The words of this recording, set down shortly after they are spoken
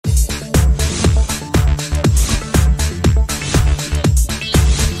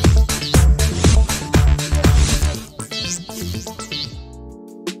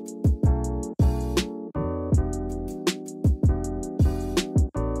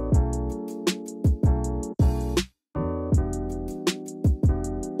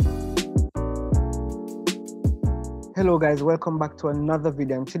Hello guys, welcome back to another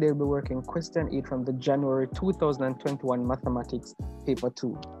video, and today we'll be working question 8 from the January 2021 Mathematics paper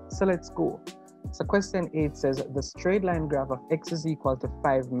 2. So let's go. So question 8 says the straight line graph of x is equal to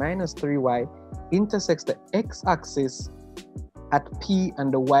 5 minus 3y intersects the x-axis at P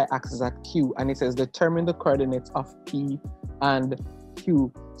and the y-axis at Q, and it says determine the coordinates of P and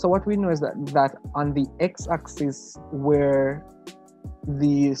Q. So what we know is that on the x-axis where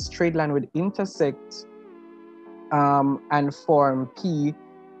the straight line would intersect and form P,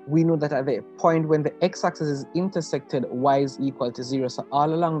 we know that at the point when the x-axis is intersected, y is equal to 0. So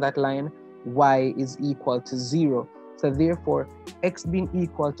all along that line, y is equal to 0. So therefore, x being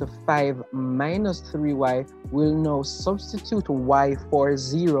equal to 5 minus 3y, will now substitute y for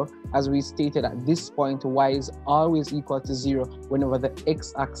 0. As we stated at this point, y is always equal to 0 whenever the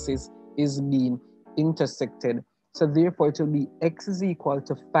x-axis is being intersected. So therefore, it will be x is equal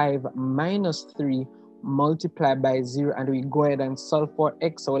to 5 minus 3 multiplied by 0, and we go ahead and solve for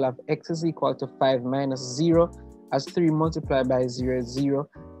x. So we'll have x is equal to 5 minus 0, as 3 multiplied by 0 is 0,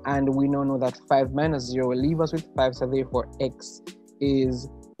 and we now know that 5 minus 0 will leave us with 5, so therefore x is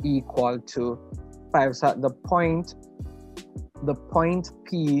equal to 5. So at the point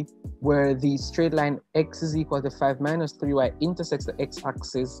P where the straight line x is equal to 5 minus 3y intersects the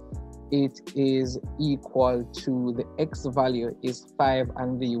x-axis, it is equal to the x value is 5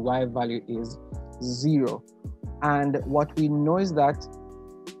 and the y value is 0. And what we know is that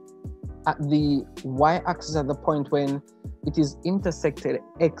at the y-axis, at the point when it is intersected,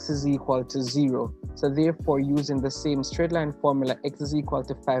 x is equal to 0. So therefore, using the same straight line formula, x is equal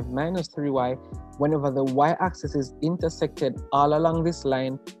to 5 minus 3y, whenever the y-axis is intersected all along this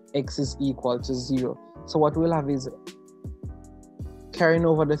line, x is equal to 0. So what we'll have is carrying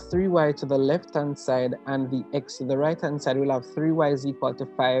over the 3y to the left-hand side and the x to the right-hand side, we'll have 3y is equal to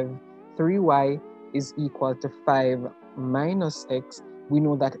 5. 3y is equal to 5 minus x. We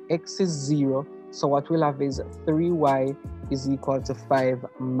know that x is 0, so what we'll have is 3y is equal to 5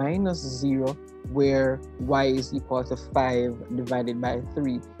 minus 0, where y is equal to 5 divided by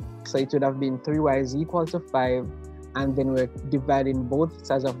 3. So it would have been 3y is equal to 5, and then we're dividing both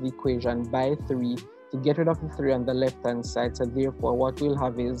sides of the equation by 3 to get rid of the 3 on the left-hand side. So therefore, what we'll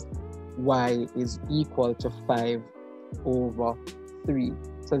have is y is equal to 5 over 3.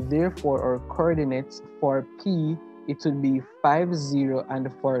 So therefore, our coordinates for P, it would be 5, 0,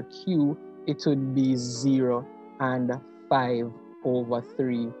 and for Q, it would be 0 and 5 over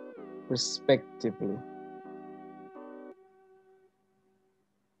 3, respectively.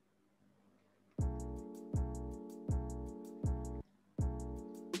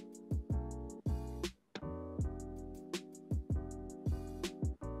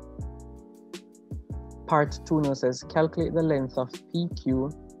 Part 2 now says calculate the length of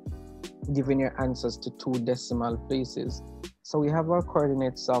PQ, given your answers to 2 decimal places. So we have our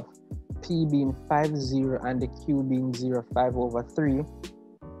coordinates of P being 5, 0 and the Q being 0, 5 over 3.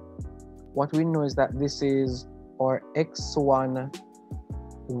 What we know is that this is our x1,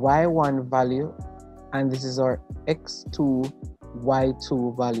 y1 value, and this is our x2,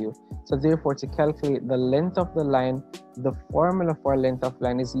 y2 value. So therefore, to calculate the length of the line, the formula for length of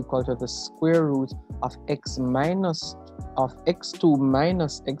line is equal to the square root of x2 minus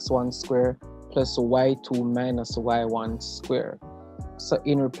x1 square plus y2 minus y1 square. So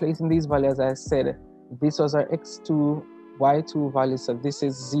in replacing these values, as I said, this was our x2, y2 value, so this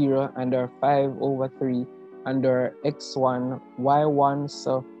is 0, and our 5 over 3, and our x1, y1,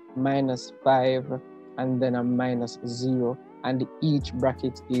 so minus 5, and then a minus 0, and each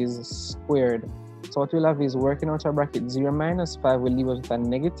bracket is squared. So what we'll have is, working out our bracket, 0 minus 5 will leave us with a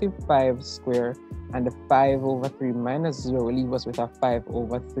negative 5 square, and the 5 over 3 minus 0 will leave us with a 5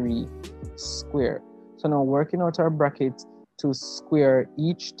 over 3 square. So now working out our bracket to square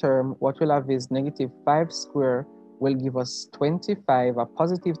each term, what we'll have is negative 5 square will give us 25, a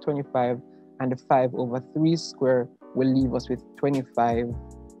positive 25, and the 5 over 3 square will leave us with 25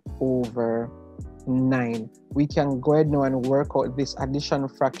 over 9. We can go ahead now and work out this addition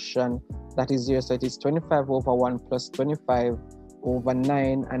fraction that is here. So it is 25 over 1 plus 25 over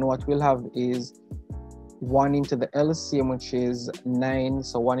 9, and what we'll have is 1 into the LCM, which is 9.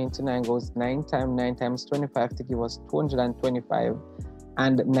 So 1 into 9 goes 9 times 25 to give us 225,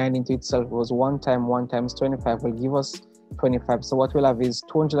 and 9 into itself goes 1 times 25 will give us 25. So what we'll have is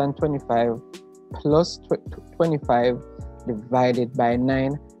 225 plus 25 divided by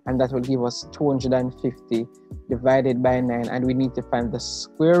 9, and that will give us 250 divided by 9, and we need to find the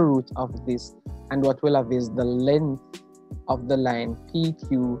square root of this, and what we'll have is the length of the line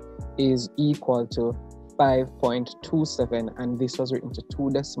PQ is equal to 5.27, and this was written to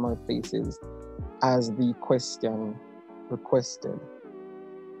 2 decimal places as the question requested.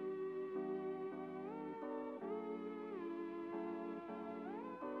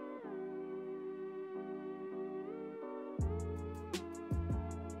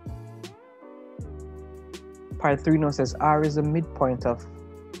 Part 3 now says R is the midpoint of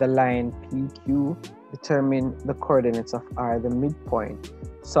the line PQ. Determine the coordinates of R, the midpoint.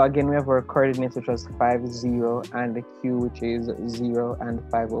 So again, we have our coordinates, which was 5, 0, and the Q, which is 0 and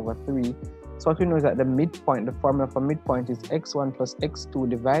 5 over 3. So what we know is that the midpoint, the formula for midpoint is x1 plus x2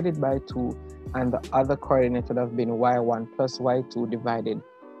 divided by 2, and the other coordinate would have been y1 plus y2 divided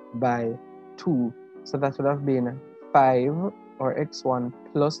by 2. So that would have been 5, or x1,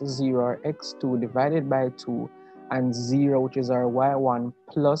 plus 0, or x2 divided by 2, and 0, which is our y1,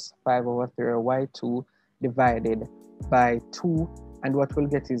 plus 5 over 3, or y2 divided by 2. And what we'll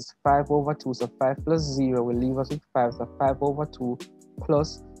get is 5 over 2, so 5 plus 0 will leave us with 5, so 5 over 2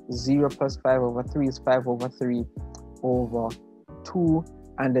 plus 0 plus 5 over 3 is 5 over 3 over 2,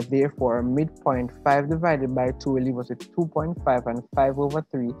 and therefore midpoint 5 divided by 2 will leave us with 2.5, and 5 over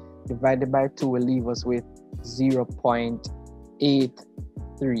 3 divided by 2 will leave us with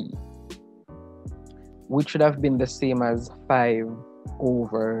 0.83, which should have been the same as 5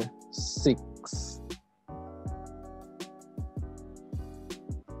 over 6.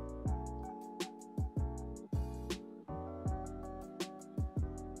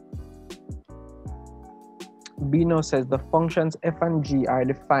 B now says the functions f and g are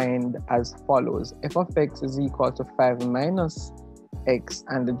defined as follows. F of x is equal to 5 minus x,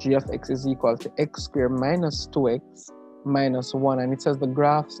 and the g of x is equal to x squared minus 2x minus 1. And it says the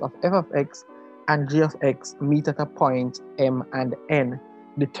graphs of f of x and g of x meet at a point m and n.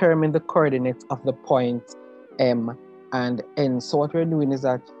 Determine the coordinates of the points m and n. So what we're doing is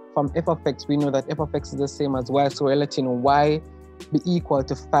that from f of x, we know that f of x is the same as y, so we're letting y be equal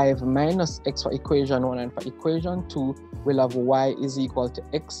to 5 minus x for equation 1, and for equation 2, we'll have y is equal to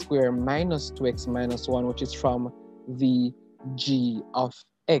x squared minus 2x minus 1, which is from the g of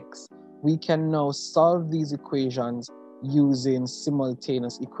x. We can now solve these equations using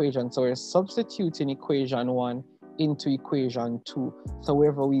simultaneous equations. So we're substituting equation 1 into equation 2. So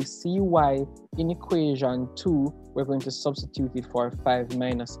wherever we see y in equation 2, we're going to substitute it for 5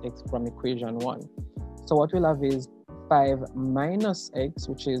 minus x from equation 1. So what we'll have is 5 minus x,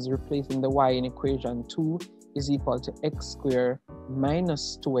 which is replacing the y in equation 2, is equal to x squared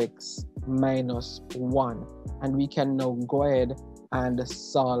minus 2x minus 1. And we can now go ahead and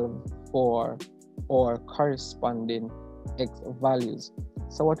solve for our corresponding x values.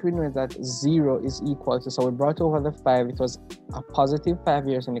 So what we know is that 0 is equal to, so we brought over the 5, it was a positive 5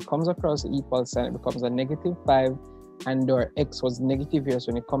 here, so when it comes across the equal sign, it becomes a negative 5, and our x was negative here,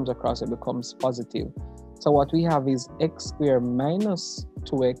 so when it comes across, it becomes positive. So what we have is x squared minus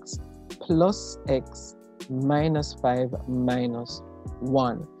 2x plus x minus 5 minus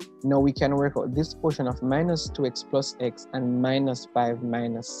 1. Now we can work out this portion of minus 2x plus x and minus 5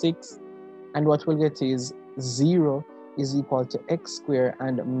 minus 6. And what we'll get is 0 is equal to x squared,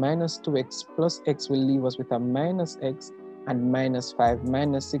 and minus 2x plus x will leave us with a minus x, and minus 5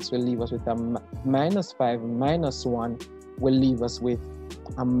 minus 6 will leave us with a minus 5 minus 1 will leave us with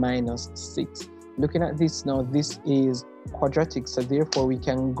a minus 6. Looking at this now, this is quadratic, so therefore we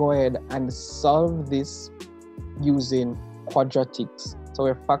can go ahead and solve this using quadratics. So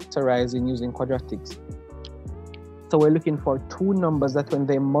we're factorizing using quadratics. So we're looking for two numbers that when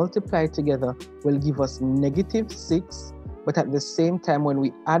they multiply together will give us negative 6, but at the same time when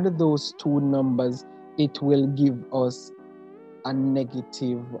we add those two numbers, it will give us a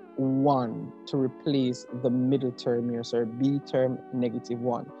negative 1 to replace the middle term here, so b term negative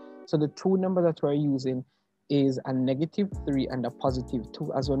 1. So the two numbers that we're using is a negative 3 and a positive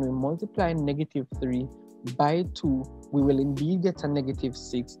 2, as when we multiply negative 3 by 2, we will indeed get a negative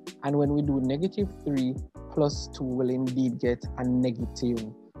 6, and when we do negative 3 plus 2, we'll indeed get a negative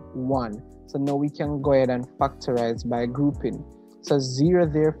 1. So now we can go ahead and factorize by grouping. So 0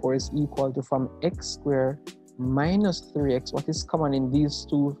 therefore is equal to, from x squared minus 3x, what is common in these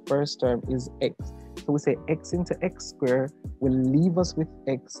two first term is x. So we say x into x squared will leave us with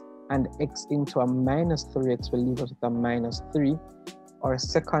x, and x into a minus 3x will leave us with a minus 3. Our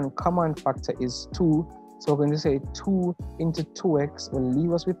second common factor is 2. So we're going to say 2 into 2x will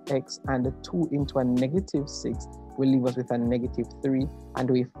leave us with x, and 2 into a negative 6 will leave us with a negative 3. And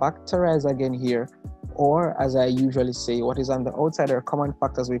we factorize again here, or as I usually say, what is on the outside are common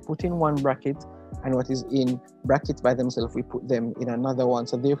factors, we put in one bracket, and what is in brackets by themselves, we put them in another one.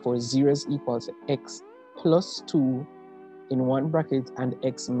 So therefore 0 is equal to x plus 2 in one bracket and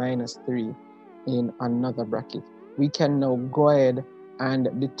x minus 3 in another bracket. We can now go ahead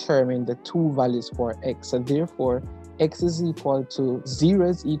and determine the two values for x. So therefore x is equal to 0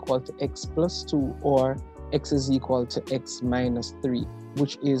 is equal to x plus 2, or x is equal to x minus 3,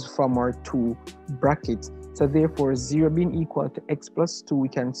 which is from our two brackets. So therefore 0 being equal to x plus 2, we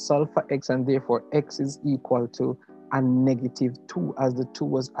can solve for x, and therefore x is equal to a negative 2. As the 2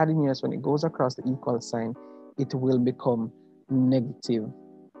 was added here, so when it goes across the equal sign, it will become negative.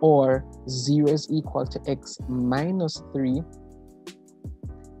 Or 0 is equal to x minus 3.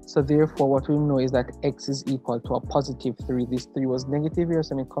 So therefore what we know is that x is equal to a positive 3. This 3 was negative here,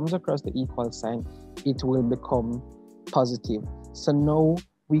 so when it comes across the equal sign, it will become positive. So now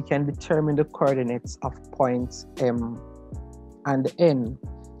we can determine the coordinates of points M and N.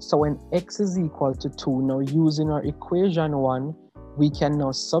 So when x is equal to 2, now using our equation 1, we can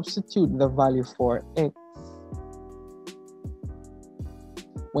now substitute the value for x.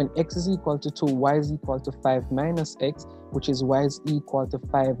 When x is equal to 2, y is equal to 5 minus x, which is y is equal to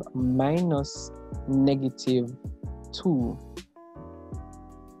 5 minus negative 2.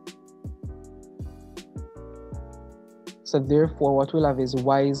 So therefore what we'll have is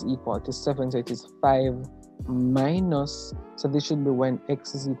y is equal to 7, so it is 5 minus, so this should be when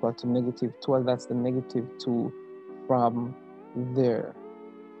x is equal to negative 12, that's the negative 2 from there.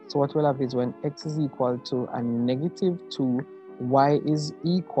 So what we'll have is when x is equal to a negative 2, y is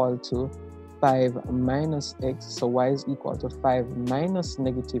equal to 5 minus x, so y is equal to 5 minus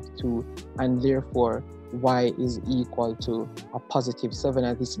negative 2, and therefore y is equal to a positive 7,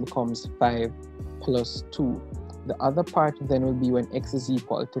 and this becomes 5 plus 2. The other part then will be when x is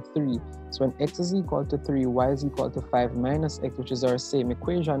equal to 3. So when x is equal to 3, y is equal to 5 minus x, which is our same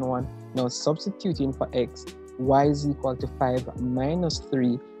equation 1. Now substituting for x, y is equal to 5 minus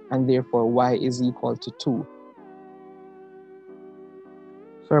 3, and therefore y is equal to 2.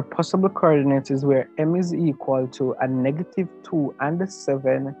 So our possible coordinates is where m is equal to a negative 2 and a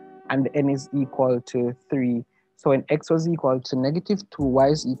 7, and n is equal to 3. So when x was equal to negative 2, y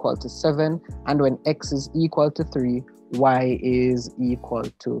is equal to 7, and when x is equal to 3, y is equal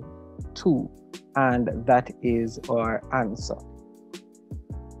to 2. And that is our answer.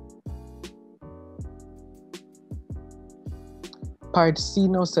 Part C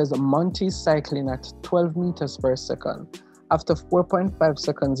now says Monty is cycling at 12 meters per second. After 4.5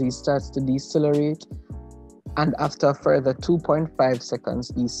 seconds, he starts to decelerate, and after a further 2.5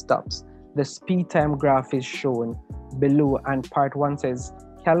 seconds, he stops. The speed time graph is shown below, and part 1 says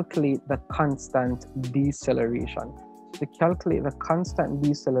calculate the constant deceleration. To calculate the constant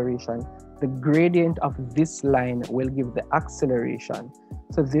deceleration, the gradient of this line will give the acceleration.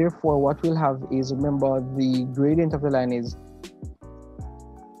 So therefore what we'll have is, remember the gradient of the line is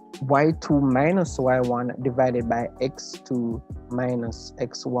y2 minus y1 divided by x2 minus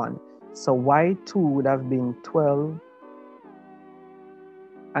x1. So y2 would have been 12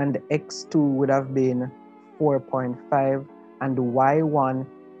 and x2 would have been 4.5, and y1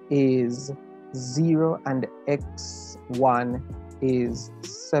 is 0 and x1 is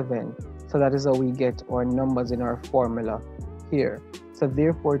 7. So that is how we get our numbers in our formula here. So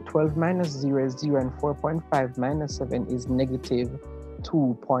therefore 12 minus 0 is 0, and 4.5 minus 7 is negative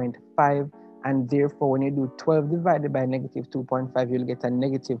 2.5, and therefore when you do 12 divided by negative 2.5, you'll get a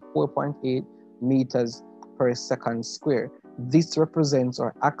negative 4.8 meters per second square. This represents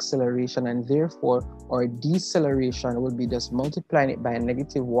our acceleration, and therefore our deceleration will be just multiplying it by a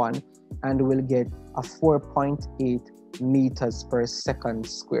negative 1, and we'll get a 4.8 meters per second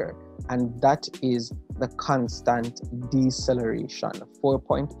square, and that is the constant deceleration,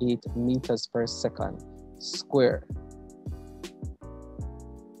 4.8 meters per second square.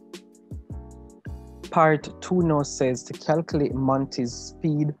 Part 2 now says to calculate Monty's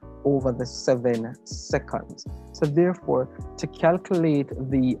speed over the 7 seconds. So therefore, to calculate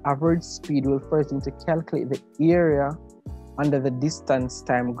the average speed, we'll first need to calculate the area under the distance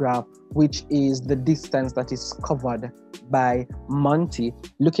time graph, which is the distance that is covered by Monty.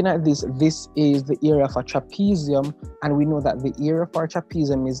 Looking at this, this is the area of a trapezium, and we know that the area for a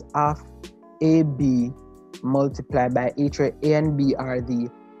trapezium is half AB multiplied by h, where A and B are the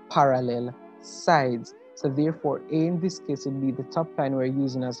parallel sides. So therefore A in this case would be the top line we're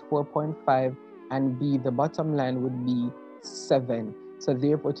using as 4.5, and B, the bottom line, would be 7. So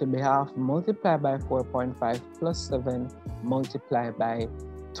therefore to be half multiplied by 4.5 plus 7 multiplied by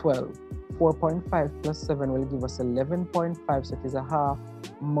 12. 4.5 plus 7 will give us 11.5, so it is a half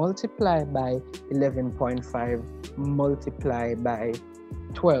multiplied by 11.5 multiplied by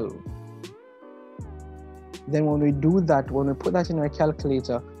 12. Then when we do that, when we put that in our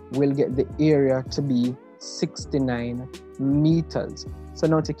calculator, we'll get the area to be 69 meters. So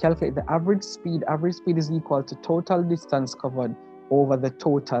now to calculate the average speed is equal to total distance covered over the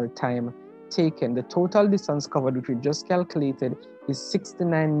total time taken, the total distance covered, which we just calculated, is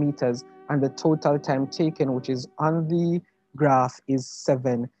 69 meters, and the total time taken, which is on the graph, is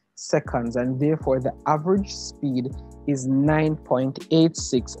 7 seconds, and therefore the average speed is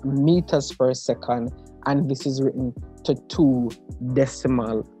 9.86 meters per second, and this is written to 2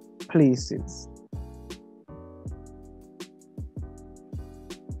 decimal places.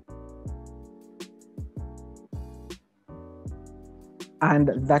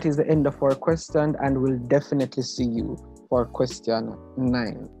 And that is the end of our question, and we'll definitely see you for question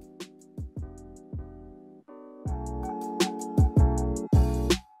 9.